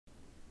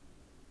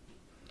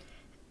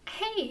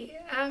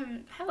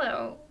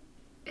Hello.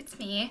 It's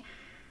me.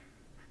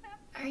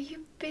 Are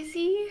you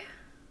busy?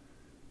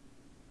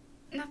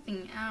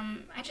 Nothing.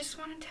 I just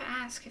wanted to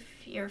ask if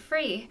you're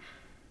free.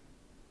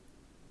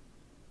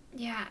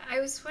 Yeah,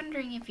 I was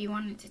wondering if you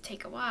wanted to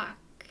take a walk.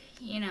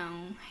 You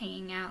know,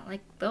 hanging out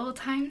like the old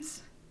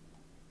times.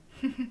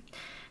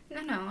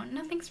 No,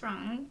 nothing's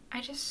wrong.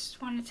 I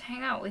just wanted to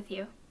hang out with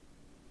you.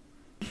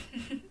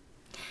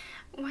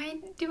 Why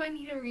do I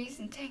need a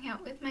reason to hang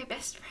out with my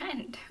best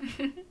friend?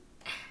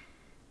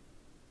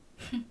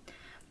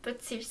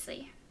 But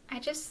seriously, I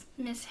just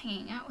miss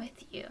hanging out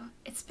with you.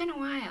 It's been a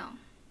while.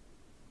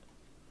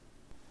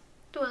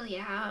 Well,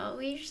 yeah,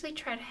 we usually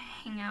try to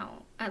hang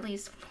out at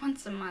least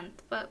once a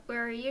month, but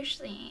we're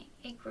usually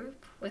a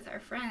group with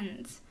our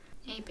friends.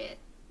 A bit.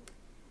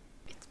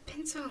 It's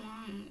been so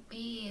long.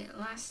 We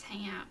last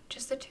hang out,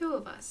 just the two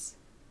of us.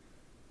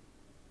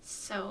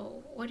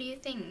 So, what do you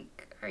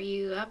think? Are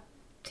you up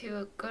to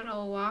a good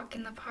old walk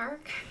in the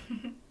park?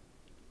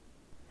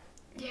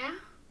 Yeah?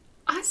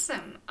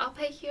 Awesome! I'll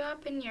pick you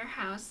up in your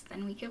house,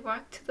 then we could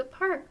walk to the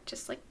park,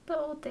 just like the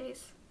old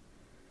days.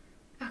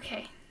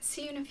 Okay,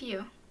 see you in a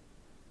few.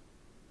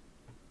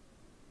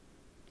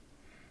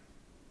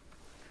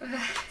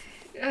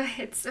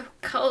 It's so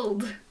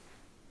cold.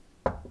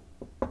 Are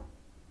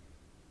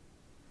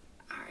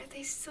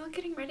they still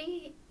getting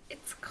ready?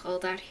 It's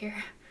cold out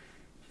here.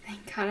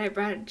 Thank God I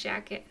brought a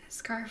jacket and a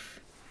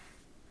scarf.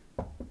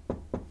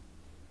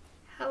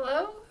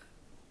 Hello?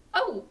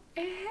 Oh,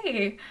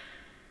 hey.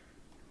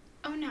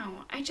 Oh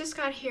no, I just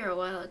got here a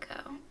while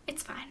ago.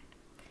 It's fine.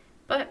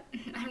 But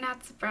I'm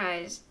not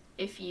surprised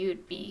if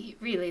you'd be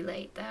really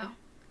late though.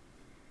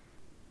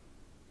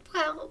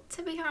 Well,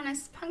 to be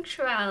honest,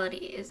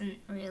 punctuality isn't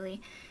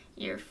really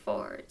your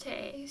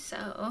forte,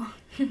 so...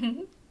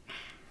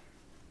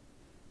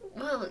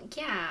 Well,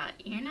 yeah,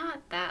 you're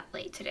not that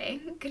late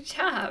today. Good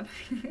job.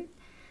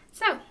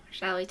 So,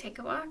 shall we take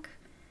a walk?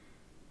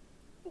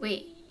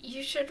 Wait,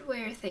 you should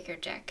wear a thicker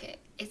jacket.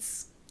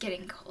 It's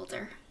getting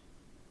colder.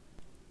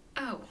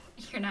 Oh,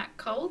 you're not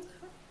cold?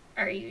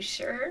 Are you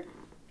sure?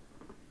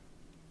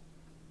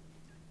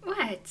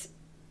 What?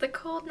 The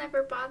cold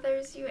never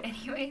bothers you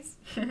anyways?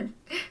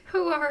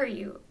 Who are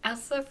you?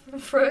 Elsa from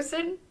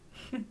Frozen?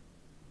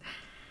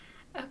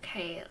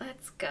 Okay,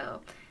 let's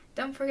go.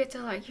 Don't forget to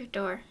lock your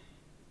door.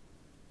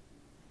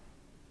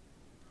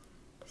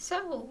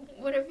 So,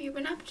 what have you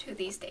been up to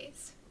these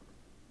days?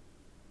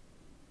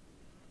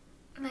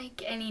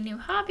 Like any new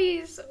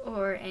hobbies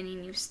or any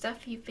new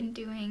stuff you've been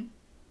doing?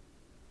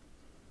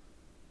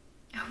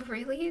 Oh,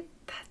 really?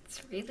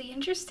 That's really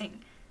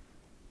interesting.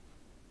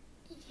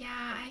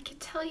 Yeah, I could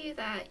tell you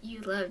that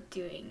you love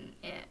doing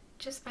it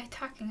just by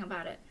talking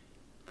about it.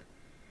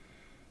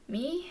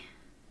 Me?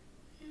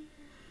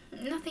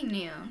 Nothing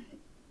new.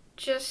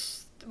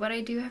 Just what I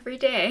do every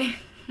day.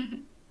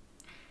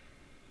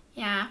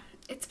 Yeah,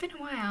 it's been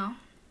a while.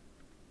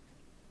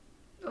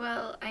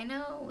 Well, I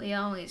know we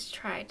always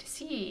try to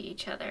see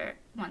each other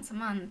once a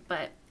month,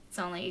 but it's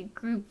only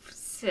group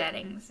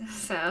settings,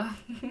 so...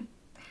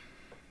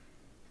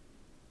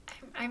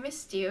 I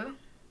missed you.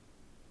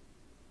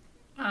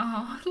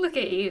 Oh, look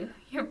at you.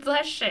 You're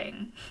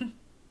blushing.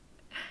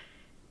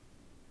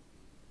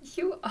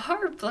 You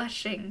are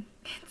blushing.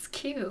 It's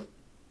cute.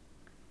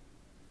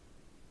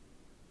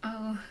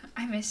 Oh,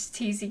 I miss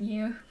teasing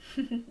you.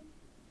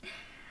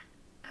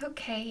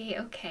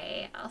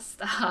 Okay, I'll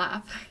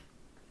stop.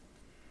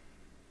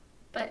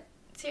 But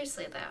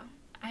seriously though,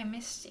 I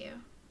missed you.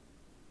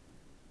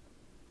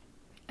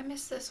 I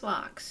miss this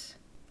walks.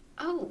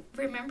 Oh,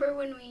 remember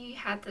when we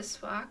had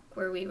this walk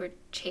where we were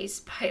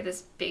chased by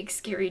this big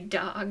scary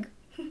dog?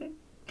 And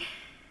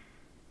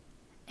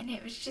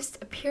it was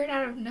just appeared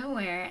out of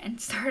nowhere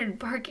and started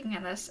barking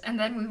at us, and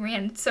then we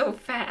ran so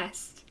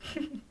fast.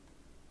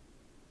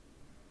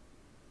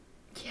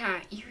 Yeah,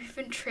 you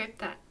even tripped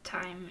that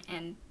time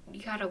and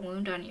you got a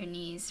wound on your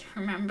knees,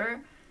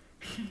 remember?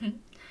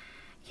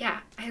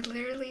 Yeah, I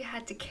literally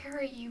had to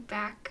carry you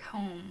back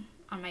home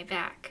on my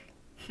back.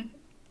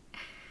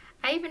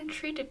 I even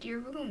treated your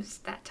wounds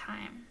that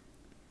time.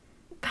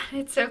 But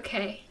it's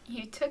okay,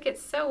 you took it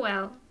so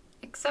well,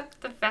 except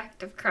the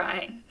fact of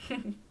crying.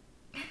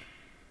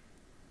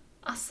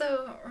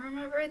 Also,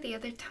 remember the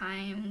other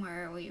time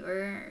where we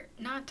were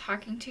not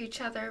talking to each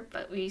other,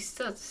 but we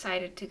still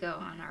decided to go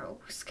on our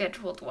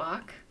scheduled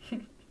walk?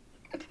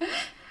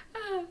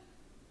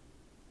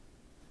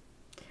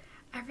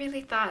 I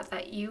really thought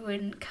that you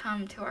wouldn't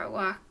come to our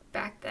walk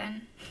back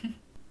then.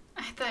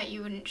 I thought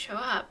you wouldn't show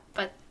up,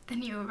 but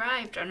then you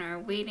arrived on our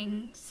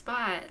waiting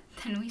spot,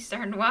 then we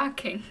started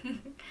walking.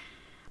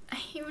 I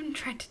even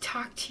tried to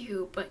talk to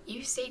you, but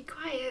you stayed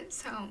quiet,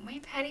 so my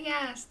petty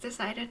ass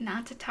decided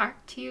not to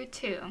talk to you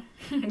too.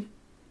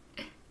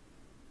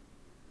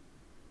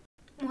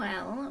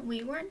 Well,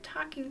 we weren't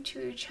talking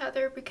to each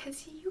other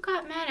because you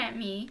got mad at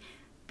me,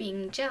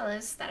 being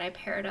jealous that I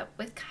paired up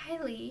with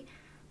Kylie,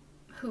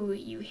 who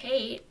you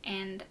hate,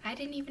 and I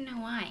didn't even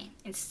know why,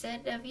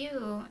 instead of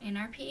you in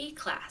our PE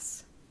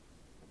class.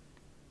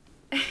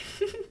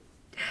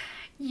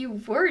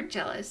 You were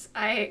jealous.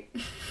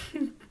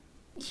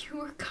 You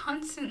were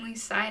constantly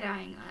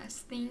side-eyeing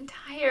us the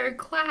entire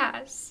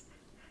class.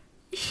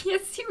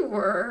 Yes, you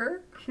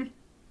were.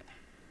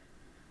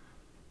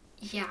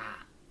 Yeah,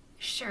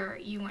 sure,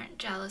 you weren't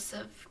jealous,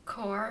 of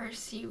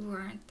course. You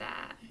weren't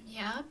that.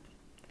 Yep.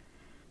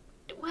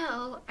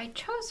 Well, I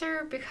chose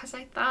her because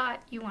I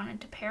thought you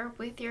wanted to pair up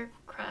with your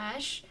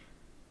crush.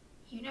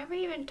 You never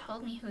even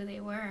told me who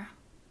they were.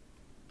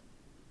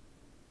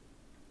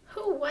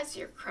 Who was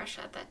your crush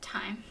at that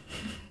time?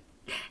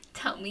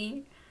 Tell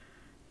me.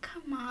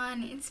 Come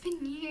on, it's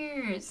been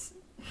years.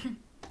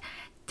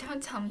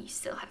 Don't tell me you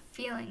still have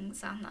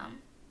feelings on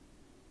them.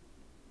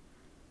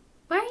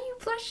 Why are you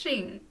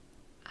blushing?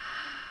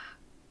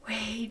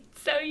 Wait,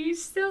 so you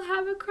still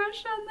have a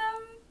crush on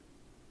them?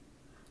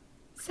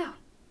 So,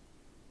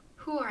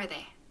 who are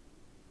they?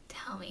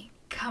 Tell me,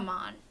 come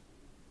on.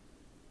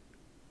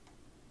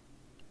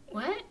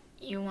 What?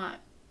 You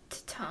want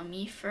to tell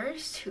me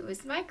first who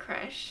is my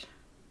crush?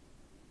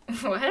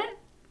 What?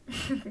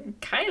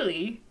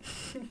 Kylie?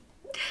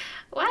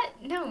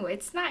 What? No,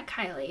 it's not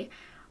Kylie.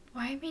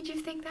 Why made you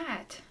think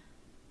that?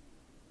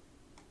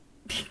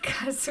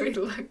 Because we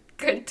look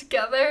good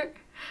together?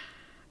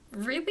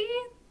 Really?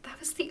 That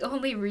was the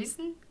only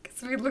reason?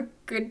 Because we look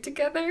good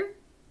together?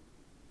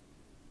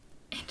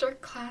 And our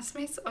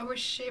classmates always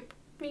ship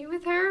me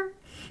with her?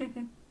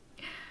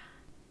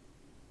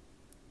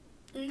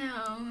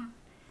 No.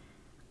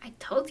 I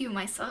told you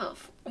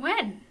myself.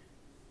 When?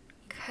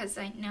 Because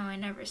I know I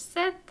never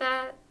said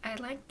that I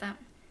liked them.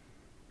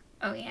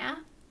 Oh yeah?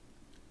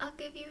 I'll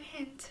give you a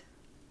hint.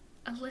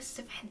 A list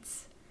of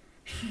hints.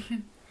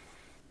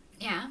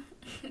 Yeah?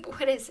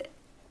 What is it?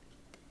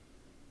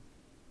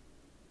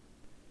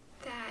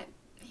 That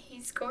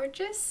he's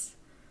gorgeous?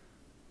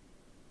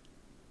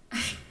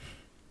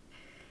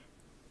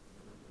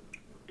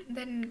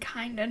 Then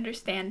kind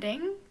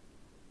understanding.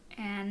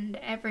 And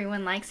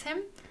everyone likes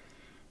him.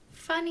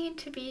 Funny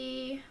to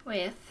be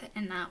with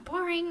and not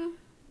boring.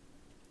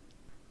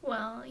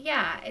 Well,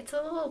 yeah, it's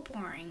a little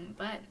boring,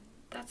 but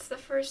that's the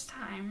first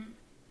time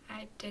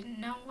I didn't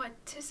know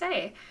what to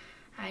say.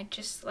 I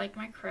just liked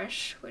my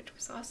crush, which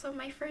was also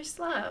my first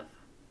love.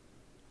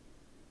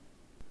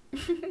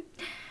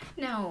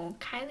 No,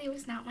 Kylie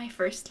was not my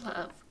first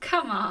love.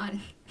 Come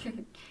on.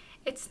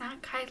 It's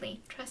not Kylie,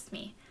 trust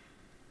me.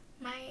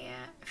 My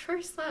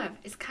first love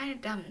is kind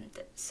of dumb,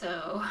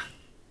 so...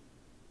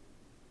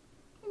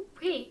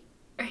 Wait,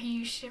 are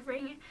you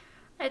shivering?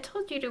 I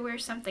told you to wear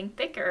something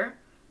thicker.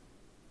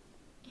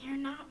 You're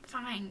not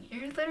fine.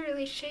 You're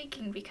literally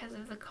shaking because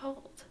of the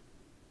cold.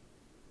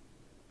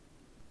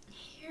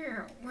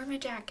 Here, wear my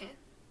jacket.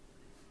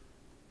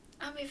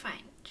 I'll be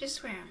fine.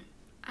 Just wear them.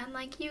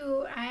 Unlike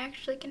you, I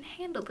actually can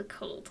handle the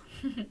cold.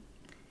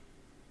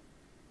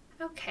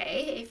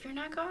 Okay, if you're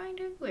not going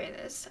to wear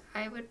this,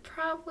 I would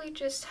probably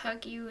just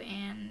hug you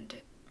and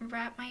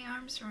wrap my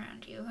arms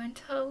around you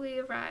until we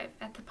arrive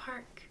at the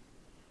park.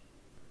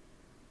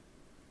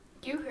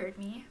 You heard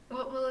me.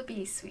 What will it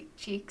be, sweet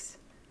cheeks?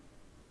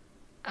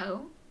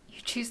 Oh,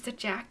 you choose the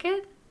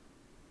jacket?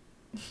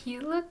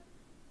 You look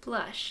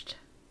blushed.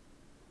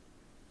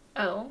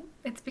 Oh,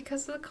 it's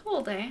because of the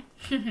cold, eh?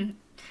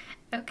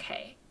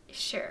 Okay,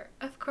 sure,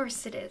 of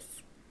course it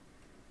is.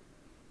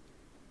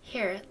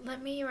 Here,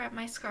 let me wrap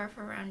my scarf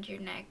around your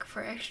neck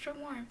for extra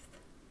warmth.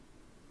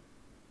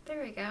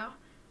 There we go.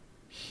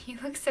 You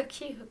look so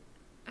cute.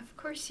 Of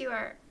course you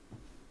are.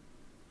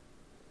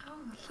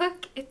 Oh,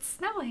 look, it's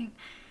snowing.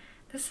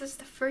 This is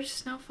the first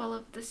snowfall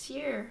of this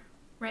year,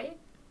 right?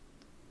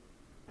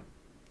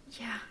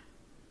 Yeah,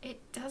 it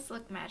does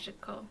look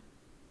magical.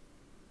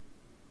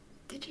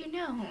 Did you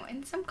know,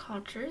 in some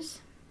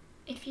cultures,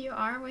 if you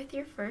are with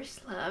your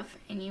first love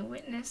and you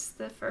witness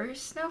the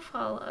first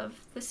snowfall of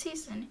the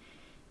season,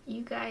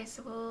 you guys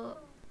will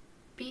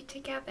be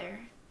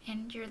together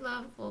and your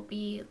love will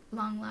be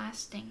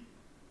long-lasting.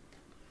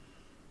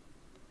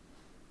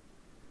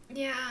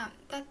 Yeah,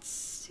 that's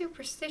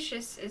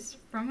superstitious is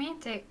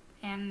romantic,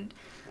 and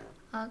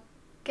I'll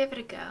give it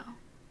a go.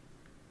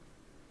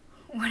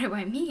 What do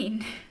I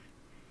mean?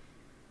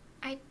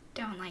 I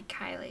don't like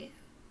Kylie.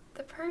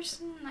 The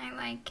person I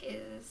like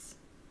is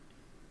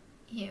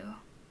you.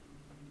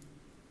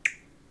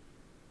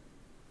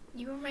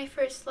 You were my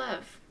first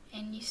love,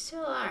 and you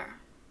still are.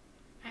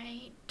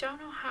 I don't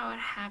know how it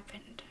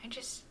happened. I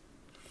just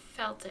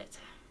felt it.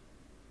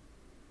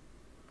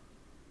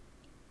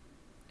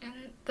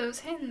 And those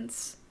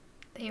hints,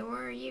 they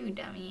were you,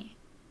 dummy.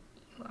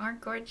 You are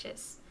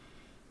gorgeous.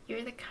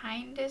 You're the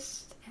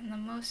kindest and the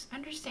most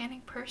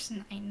understanding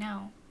person I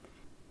know.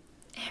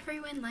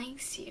 Everyone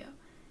likes you.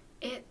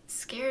 It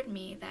scared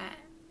me that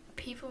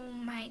people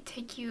might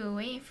take you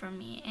away from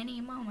me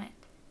any moment.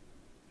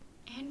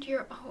 And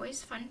you're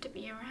always fun to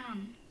be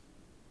around,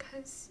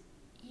 'cause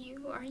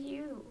you are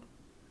you.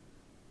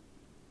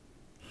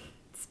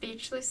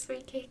 Speechless,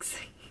 sweet cakes.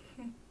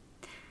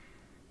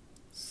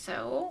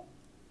 So,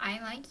 I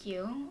like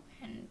you,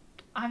 and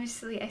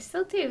obviously I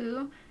still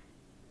do.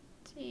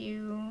 Do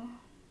you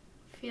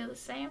feel the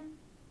same?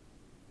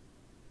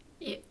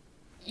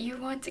 You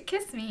want to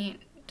kiss me.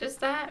 Does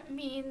that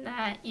mean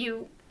that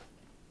you...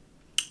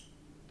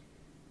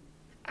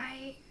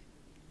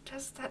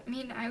 Does that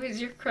mean I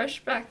was your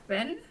crush back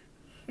then?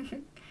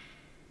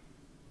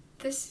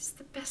 This is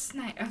the best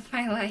night of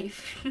my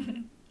life.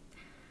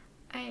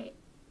 I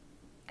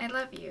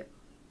love you.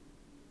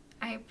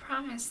 I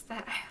promise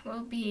that I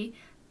will be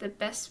the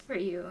best for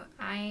you.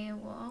 I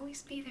will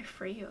always be there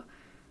for you.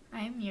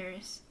 I am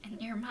yours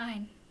and you're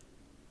mine.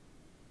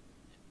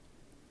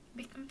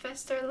 We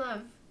confessed our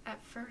love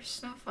at first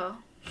snowfall.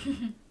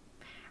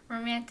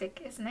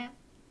 Romantic, isn't it?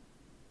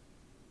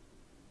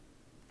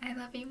 I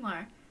love you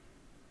more.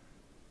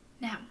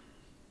 Now,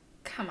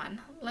 come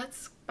on,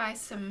 let's buy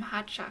some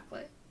hot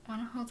chocolate.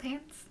 Wanna hold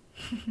hands?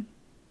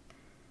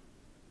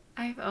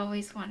 I've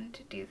always wanted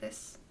to do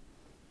this.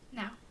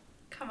 Now,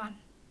 come on.